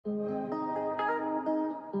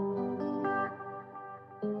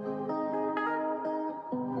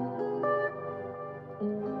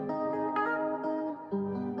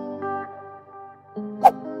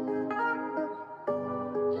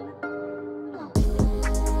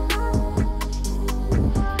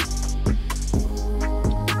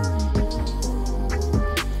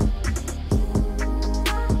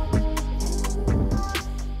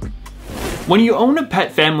When you own a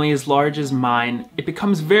pet family as large as mine, it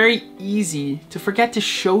becomes very easy to forget to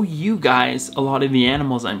show you guys a lot of the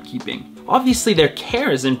animals I'm keeping. Obviously their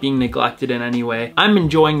care isn't being neglected in any way. I'm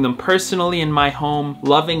enjoying them personally in my home,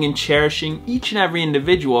 loving and cherishing each and every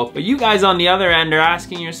individual, but you guys on the other end are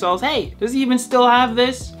asking yourselves, hey, does he even still have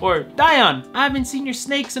this? Or, Dion, I haven't seen your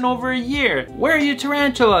snakes in over a year. Where are your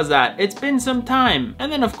tarantulas at? It's been some time.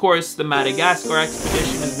 And then of course, the Madagascar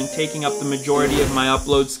expedition has been taking up the majority of my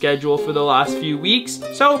upload schedule for the last few weeks.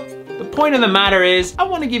 So, the point of the matter is, I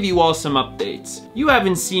want to give you all some updates. You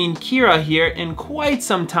haven't seen Kira here in quite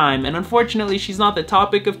some time, and unfortunately she's not the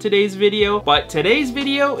topic of today's video, but today's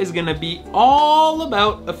video is gonna be all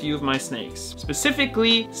about a few of my snakes.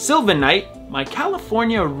 Specifically, Sylvanite, my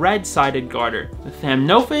California red-sided garter, the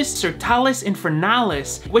Thamnophis sirtalis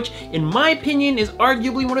infernalis, which in my opinion is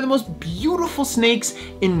arguably one of the most beautiful snakes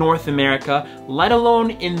in North America, let alone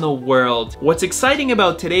in the world. What's exciting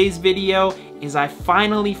about today's video is I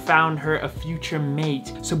finally found her a future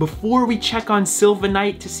mate. So before we check on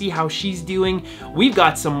Sylvanite to see how she's doing, we've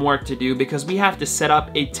got some work to do because we have to set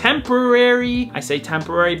up a temporary, I say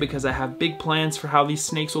temporary because I have big plans for how these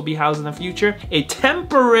snakes will be housed in the future, a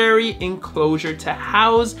temporary enclosure to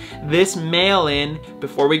house this male in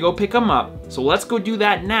before we go pick him up. So let's go do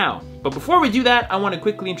that now. But before we do that, I want to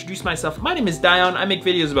quickly introduce myself. My name is Dion. I make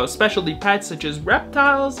videos about specialty pets such as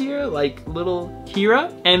reptiles here, like little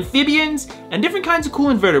Kira, amphibians, and different kinds of cool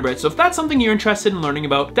invertebrates. So if that's something you're interested in learning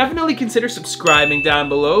about, definitely consider subscribing down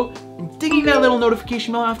below and dinging that little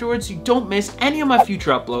notification bell afterwards so you don't miss any of my future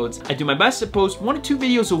uploads. I do my best to post 1 to 2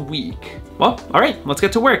 videos a week. Well, all right, let's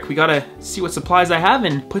get to work. We gotta see what supplies I have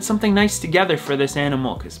and put something nice together for this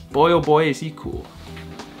animal, because boy oh boy is he cool.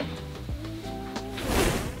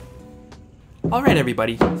 Alright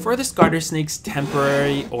everybody, for this garter snake's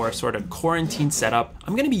temporary or sort of quarantine setup,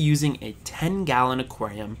 I'm going to be using a 10-gallon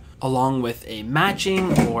aquarium along with a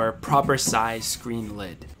matching or proper size screen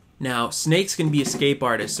lid. Now, snakes can be escape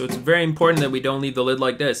artists, so it's very important that we don't leave the lid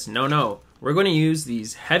like this. No. We're going to use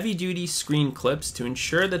these heavy-duty screen clips to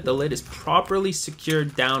ensure that the lid is properly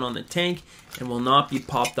secured down on the tank and will not be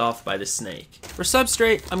popped off by the snake. For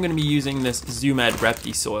substrate, I'm going to be using this Zoomed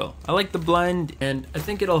Repti soil. I like the blend and I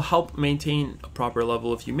think it'll help maintain a proper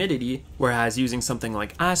level of humidity, whereas using something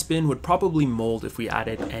like Aspen would probably mold if we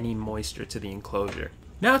added any moisture to the enclosure.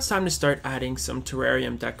 Now it's time to start adding some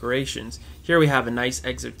terrarium decorations. Here we have a nice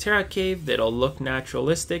Exoterra cave that'll look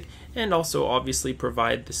naturalistic and also obviously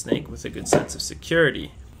provide the snake with a good sense of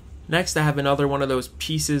security. Next I have another one of those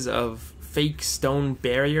pieces of fake stone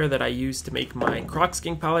barrier that I use to make my croc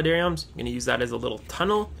skink paludariums. I'm going to use that as a little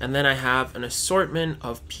tunnel. And then I have an assortment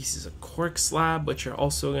of pieces of cork slab, which are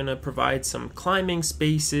also going to provide some climbing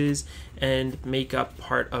spaces and make up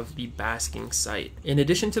part of the basking site. In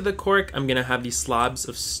addition to the cork, I'm going to have these slabs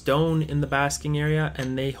of stone in the basking area,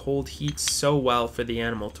 and they hold heat so well for the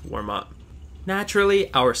animal to warm up.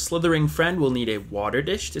 Naturally, our slithering friend will need a water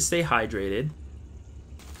dish to stay hydrated,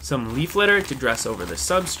 some leaf litter to dress over the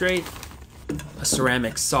substrate, a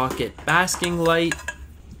ceramic socket basking light,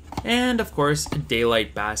 and of course a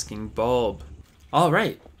daylight basking bulb.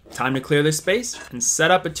 Alright, time to clear this space and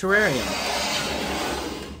set up a terrarium.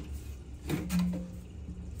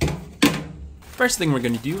 First thing we're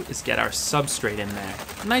going to do is get our substrate in there.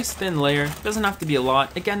 A nice thin layer, doesn't have to be a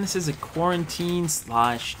lot. Again, this is a quarantine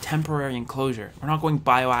 / temporary enclosure. We're not going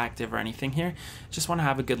bioactive or anything here, just want to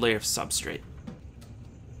have a good layer of substrate.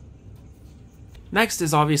 Next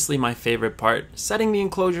is obviously my favorite part, setting the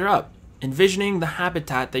enclosure up, envisioning the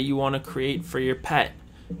habitat that you want to create for your pet.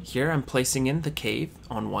 Here I'm placing in the cave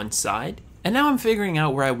on one side, and now I'm figuring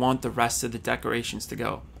out where I want the rest of the decorations to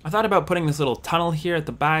go. I thought about putting this little tunnel here at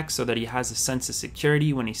the back so that he has a sense of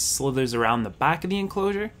security when he slithers around the back of the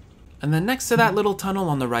enclosure. And then next to that little tunnel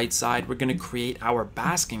on the right side, we're going to create our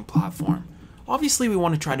basking platform. Obviously we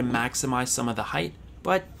want to try to maximize some of the height,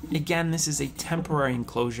 but again, this is a temporary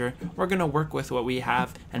enclosure. We're going to work with what we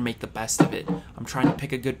have and make the best of it. I'm trying to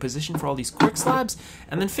pick a good position for all these cork slabs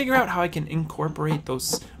and then figure out how I can incorporate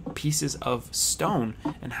those pieces of stone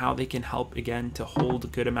and how they can help again to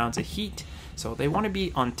hold good amounts of heat. So they want to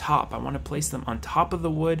be on top. I want to place them on top of the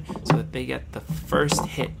wood so that they get the first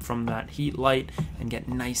hit from that heat light and get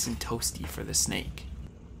nice and toasty for the snake.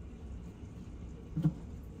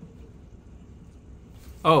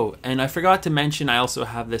 Oh, and I forgot to mention I also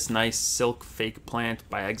have this nice silk fake plant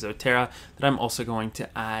by Exoterra that I'm also going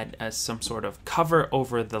to add as some sort of cover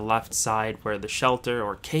over the left side where the shelter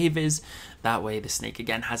or cave is. That way the snake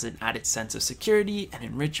again has an added sense of security and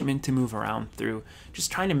enrichment to move around through,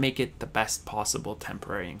 just trying to make it the best possible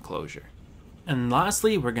temporary enclosure. And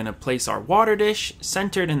lastly, we're going to place our water dish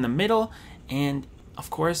centered in the middle, and of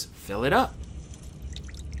course, fill it up.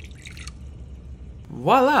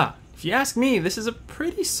 Voila! If you ask me, this is a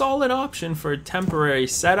pretty solid option for a temporary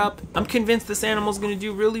setup. I'm convinced this animal's gonna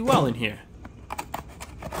do really well in here.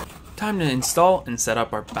 Time to install and set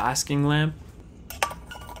up our basking lamp.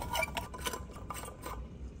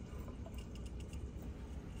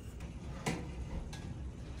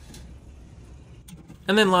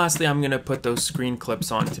 And then lastly, I'm gonna put those screen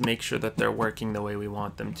clips on to make sure that they're working the way we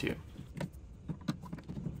want them to.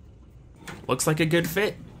 Looks like a good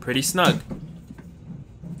fit, pretty snug.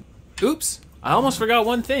 Oops, I almost forgot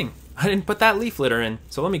one thing. I didn't put that leaf litter in,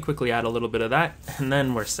 so let me quickly add a little bit of that, and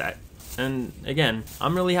then we're set. And again,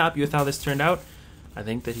 I'm really happy with how this turned out. I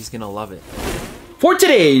think that he's gonna love it. For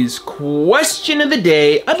today's question of the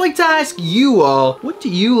day, I'd like to ask you all, what do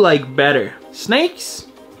you like better, snakes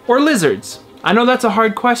or lizards? I know that's a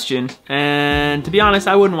hard question, and to be honest,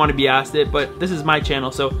 I wouldn't want to be asked it, but this is my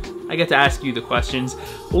channel, so I get to ask you the questions.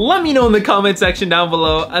 Let me know in the comment section down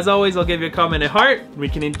below. As always, I'll give you a comment and heart, and we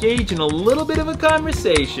can engage in a little bit of a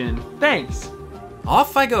conversation. Thanks.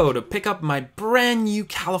 Off I go to pick up my brand new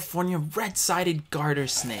California red-sided garter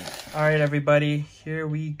snake. All right, everybody, here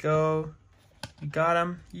we go. We got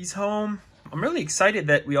him, he's home. I'm really excited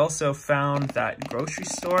that we also found that grocery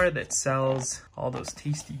store that sells all those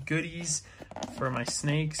tasty goodies for my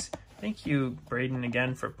snakes. Thank you, Braden,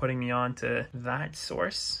 again for putting me on to that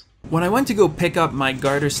source. When I went to go pick up my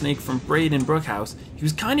garter snake from Braden Brookhouse, he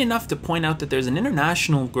was kind enough to point out that there's an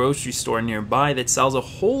international grocery store nearby that sells a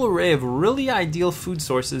whole array of really ideal food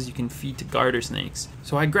sources you can feed to garter snakes.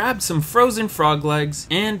 So I grabbed some frozen frog legs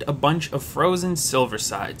and a bunch of frozen silver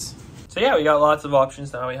sides. So yeah, we got lots of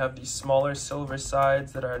options now. We have these smaller silver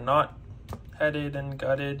sides that are not headed and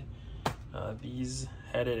gutted. These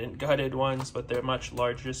headed and gutted ones, but they're much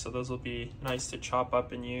larger, so those will be nice to chop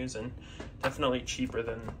up and use, and definitely cheaper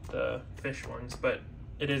than the fish ones, but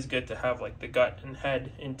it is good to have like the gut and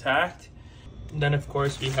head intact. And then of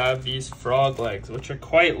course we have these frog legs, which are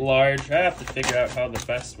quite large. I have to figure out how the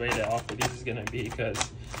best way to offer these is going to be,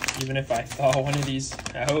 because even if I thaw one of these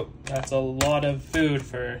out, that's a lot of food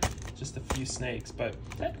for just a few snakes. But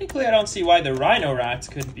technically I don't see why the rhino rats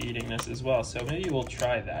could be eating this as well, so maybe we'll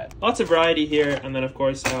try that. Lots of variety here, and then of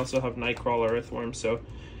course I also have nightcrawler earthworms, so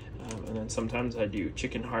and then sometimes I do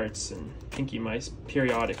chicken hearts and pinky mice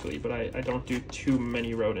periodically, but I don't do too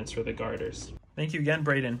many rodents for the garters. Thank you again,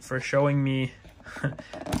 Braden, for showing me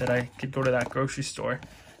that I could go to that grocery store.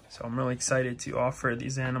 So I'm really excited to offer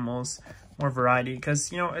these animals more variety,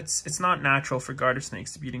 because you know it's not natural for garter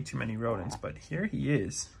snakes to be eating too many rodents, but here he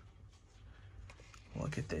is.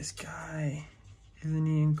 Look at this guy. Isn't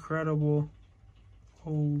he incredible?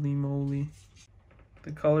 Holy moly.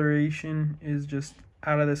 The coloration is just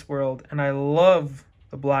out of this world, and I love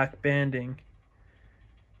the black banding.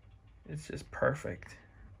 It's just perfect.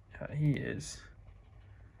 He is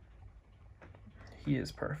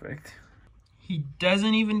perfect. He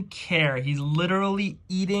doesn't even care. He's literally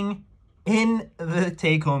eating in the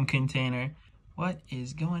take-home container. What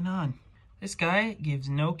is going on? This guy gives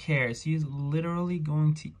no cares. He is literally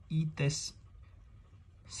going to eat this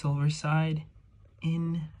silver side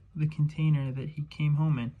in the container that he came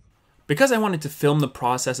home in. Because I wanted to film the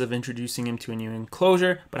process of introducing him to a new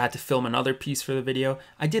enclosure, but I had to film another piece for the video,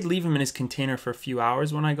 I did leave him in his container for a few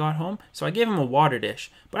hours when I got home, so I gave him a water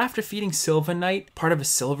dish. But after feeding Sylvanite, part of a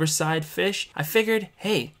silver side fish, I figured,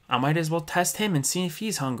 hey, I might as well test him and see if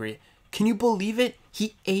he's hungry. Can you believe it?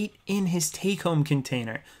 He ate in his take-home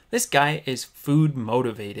container. This guy is food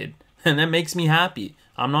motivated, and that makes me happy.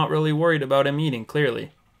 I'm not really worried about him eating,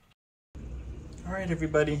 clearly. All right,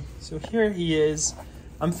 everybody, so here he is.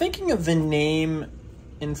 I'm thinking of the name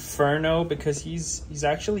Inferno because he's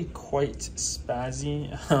actually quite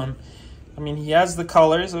spazzy. I mean, he has the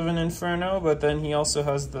colors of an Inferno, but then he also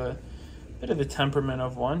has the bit of the temperament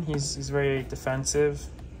of one. He's very defensive.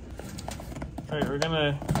 All right, we're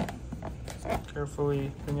gonna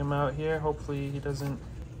carefully bring him out here. Hopefully he doesn't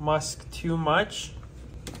musk too much.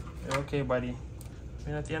 You're okay, buddy. I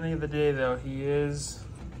mean, at the end of the day, though, he is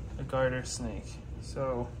a garter snake,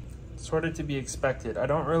 so sort of to be expected. I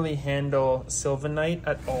don't really handle Sylvanite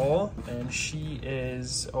at all, and she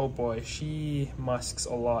is, oh boy, she musks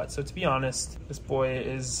a lot. So to be honest, this boy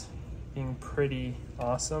is being pretty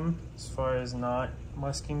awesome as far as not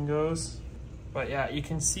musking goes. But yeah, you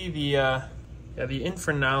can see the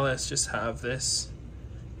infernalis just have this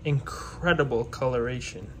incredible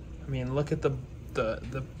coloration. I mean, look at the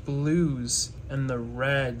blues and the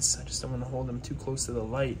reds. I just don't want to hold them too close to the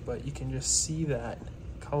light, but you can just see that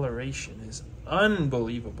coloration is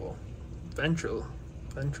unbelievable. Ventral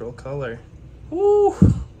color. Ooh,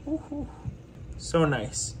 so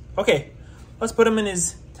nice. Okay, let's put him in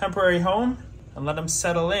his temporary home and let him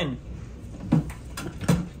settle in.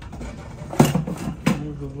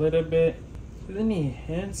 Move a little bit. Isn't he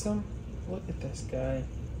handsome? Look at this guy.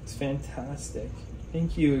 It's fantastic.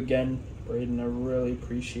 Thank you again, Braden. I really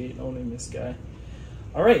appreciate owning this guy.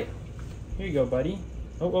 All right, here you go, buddy.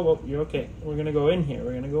 Oh, you're okay. We're gonna go in here.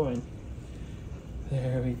 We're gonna go in.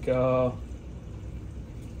 There we go.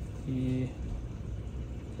 He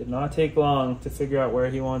did not take long to figure out where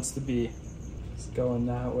he wants to be. He's going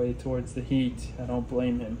that way towards the heat. I don't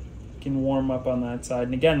blame him. He can warm up on that side.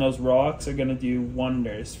 And again, those rocks are gonna do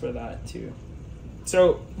wonders for that too.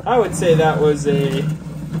 So I would say that was a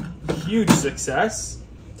huge success.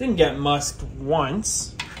 Didn't get musked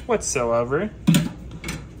once whatsoever.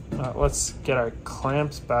 Let's get our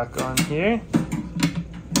clamps back on here.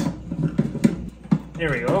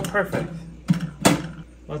 There we go, perfect.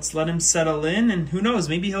 Let's let him settle in, and who knows,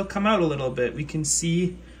 maybe he'll come out a little bit. We can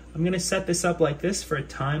see, I'm gonna set this up like this for a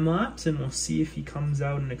time lapse, and we'll see if he comes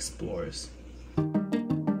out and explores.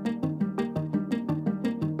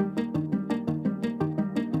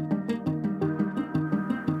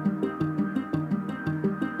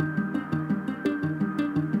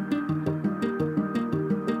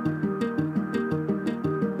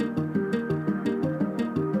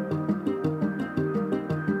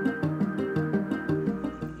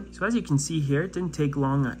 So as you can see here, it didn't take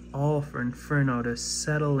long at all for Inferno to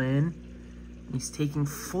settle in. He's taking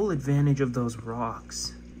full advantage of those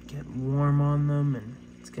rocks. Get warm on them and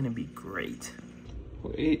it's gonna be great.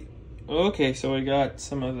 Wait, okay, so we got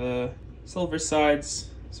some of the silver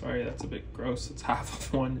sides. Sorry, that's a bit gross. It's half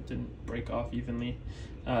of one, it didn't break off evenly.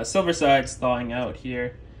 Silver sides thawing out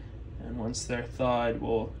here. And once they're thawed,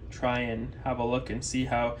 we'll try and have a look and see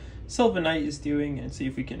how Sylvanite is doing and see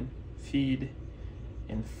if we can feed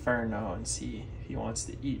Inferno and see if he wants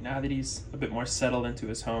to eat now that he's a bit more settled into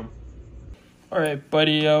his home. All right,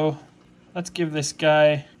 buddy-o, let's give this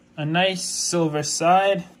guy a nice silver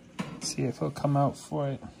side. Let's see if he'll come out for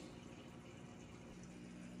it.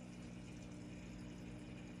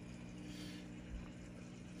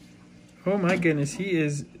 Oh my goodness, he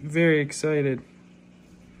is very excited.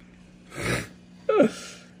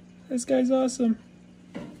 This guy's awesome.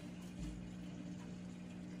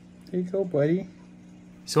 There you go, buddy.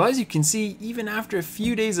 So as you can see, even after a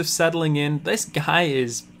few days of settling in, this guy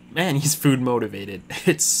is, man, he's food motivated.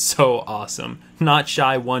 It's so awesome. Not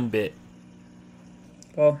shy one bit.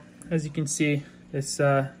 Well, as you can see, this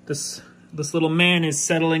little man is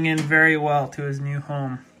settling in very well to his new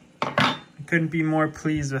home. I couldn't be more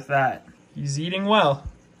pleased with that. He's eating well.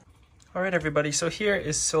 All right, everybody, so here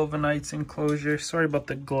is Sylvanite's enclosure. Sorry about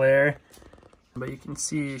the glare. But you can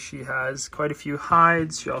see she has quite a few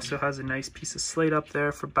hides. She also has a nice piece of slate up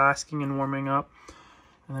there for basking and warming up.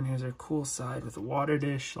 And then here's her cool side with a water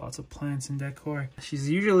dish, lots of plants and decor. She's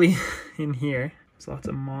usually in here. There's lots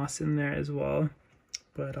of moss in there as well.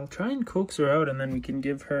 But I'll try and coax her out and then we can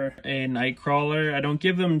give her a night crawler. I don't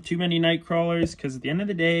give them too many night crawlers because at the end of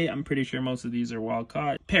the day, I'm pretty sure most of these are wild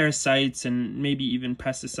caught. Parasites and maybe even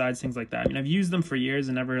pesticides, things like that. I mean, I've used them for years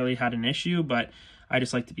and never really had an issue, but I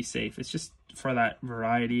just like to be safe. It's just for that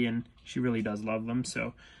variety and she really does love them.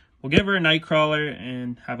 So we'll give her a night crawler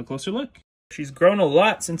and have a closer look. She's grown a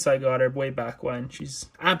lot since I got her way back when. She's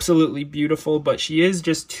absolutely beautiful, but she is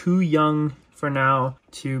just too young for now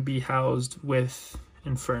to be housed with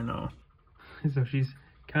Inferno. So she's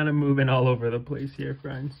kind of moving all over the place here,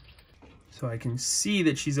 friends. So I can see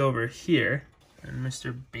that she's over here and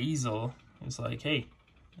Mr. Basil is like, hey,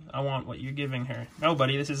 I want what you're giving her. No,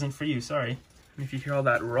 buddy, this isn't for you, sorry. And if you hear all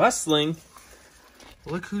that rustling,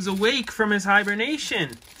 look who's awake from his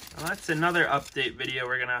hibernation. Well, that's another update video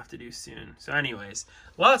we're gonna have to do soon. So anyways,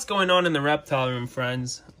 lots going on in the reptile room,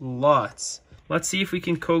 friends. Lots. Let's see if we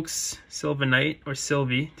can coax Sylvanite or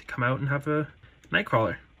Sylvie to come out and have a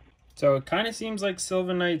nightcrawler. So it kind of seems like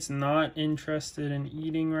Sylvanite's not interested in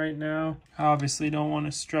eating right now. I obviously don't want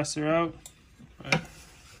to stress her out, but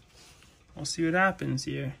we'll see what happens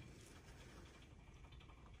here.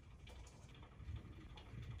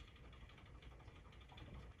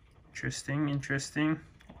 Interesting, interesting.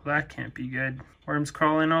 Well, that can't be good. Worms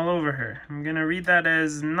crawling all over her. I'm gonna read that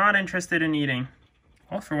as not interested in eating.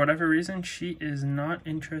 Well, for whatever reason, she is not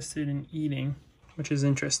interested in eating, which is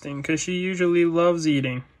interesting because she usually loves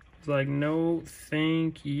eating. It's like, no,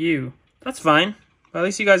 thank you. That's fine. But at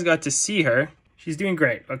least you guys got to see her. She's doing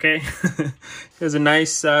great, okay? There's a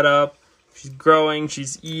nice setup. She's growing,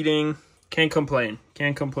 she's eating. Can't complain,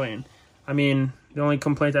 can't complain. I mean, the only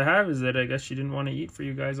complaint I have is that I guess she didn't want to eat for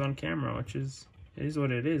you guys on camera, which is, it is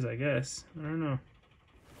what it is, I guess. I don't know.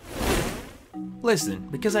 Listen,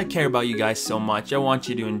 because I care about you guys so much, I want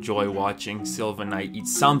you to enjoy watching Sylvanite eat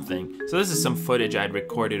something. So this is some footage I'd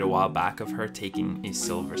recorded a while back of her taking a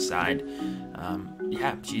silver side.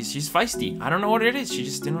 Yeah, she's feisty. I don't know what it is. She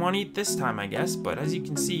just didn't want to eat this time, I guess. But as you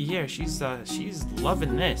can see here, she's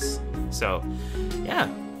loving this. So, yeah,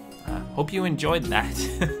 hope you enjoyed that.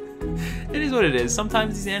 It is what it is.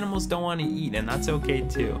 Sometimes these animals don't want to eat, and that's okay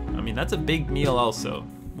too. I mean, that's a big meal also,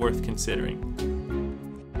 worth considering.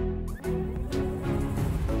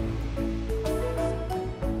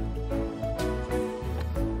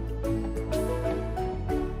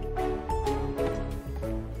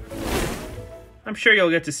 I'm sure you'll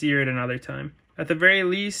get to see her at another time. At the very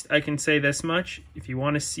least, I can say this much. If you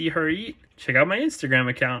want to see her eat, check out my Instagram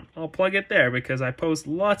account. I'll plug it there because I post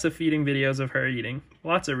lots of feeding videos of her eating.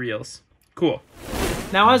 Lots of reels. Cool.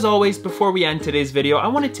 Now, as always, before we end today's video, I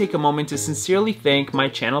want to take a moment to sincerely thank my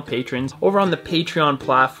channel patrons over on the Patreon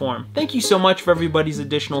platform. Thank you so much for everybody's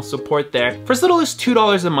additional support there. For as little as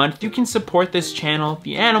 $2 a month, you can support this channel,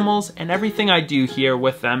 the animals, and everything I do here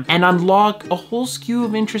with them, and unlock a whole slew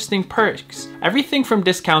of interesting perks. Everything from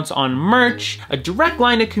discounts on merch, a direct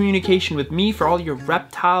line of communication with me for all your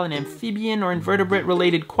reptile and amphibian or invertebrate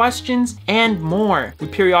related questions, and more. We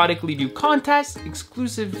periodically do contests,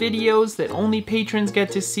 exclusive videos that only patrons get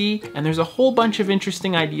to see, and there's a whole bunch of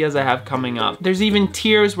interesting ideas I have coming up. There's even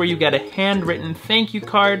tiers where you get a handwritten thank you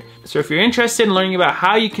card. So if you're interested in learning about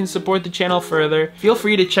how you can support the channel further, feel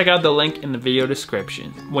free to check out the link in the video description.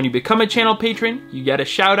 When you become a channel patron, you get a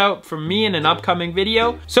shout out from me in an upcoming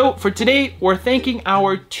video. So for today, we're thanking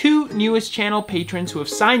our 2 newest channel patrons who have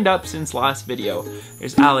signed up since last video.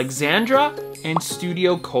 There's Alexandra and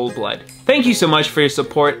Studio Coldblood. Thank you so much for your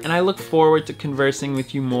support, and I look forward to conversing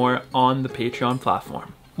with you more on the Patreon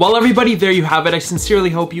platform. Well, everybody, there you have it. I sincerely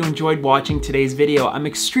hope you enjoyed watching today's video. I'm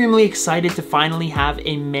extremely excited to finally have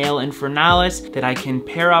a male infernalis that I can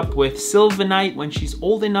pair up with Sylvanite when she's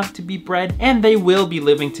old enough to be bred, and they will be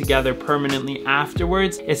living together permanently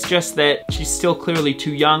afterwards. It's just that she's still clearly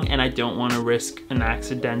too young, and I don't want to risk an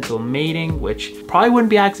accidental mating, which probably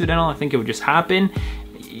wouldn't be accidental. I think it would just happen.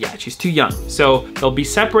 Yeah, she's too young. So they'll be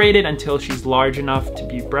separated until she's large enough to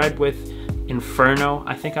be bred with Inferno.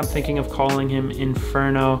 I think I'm thinking of calling him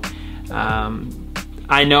Inferno.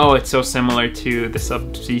 I know it's so similar to the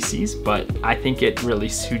subspecies, but I think it really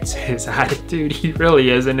suits his attitude. He really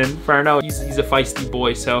is an Inferno. He's a feisty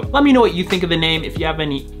boy. So let me know what you think of the name. If you have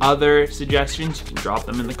any other suggestions, you can drop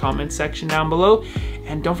them in the comments section down below.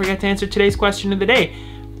 And don't forget to answer today's question of the day.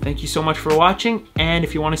 Thank you so much for watching, and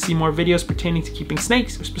if you want to see more videos pertaining to keeping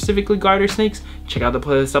snakes, or specifically garter snakes, check out the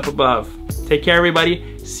playlist up above. Take care,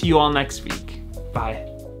 everybody. See you all next week. Bye.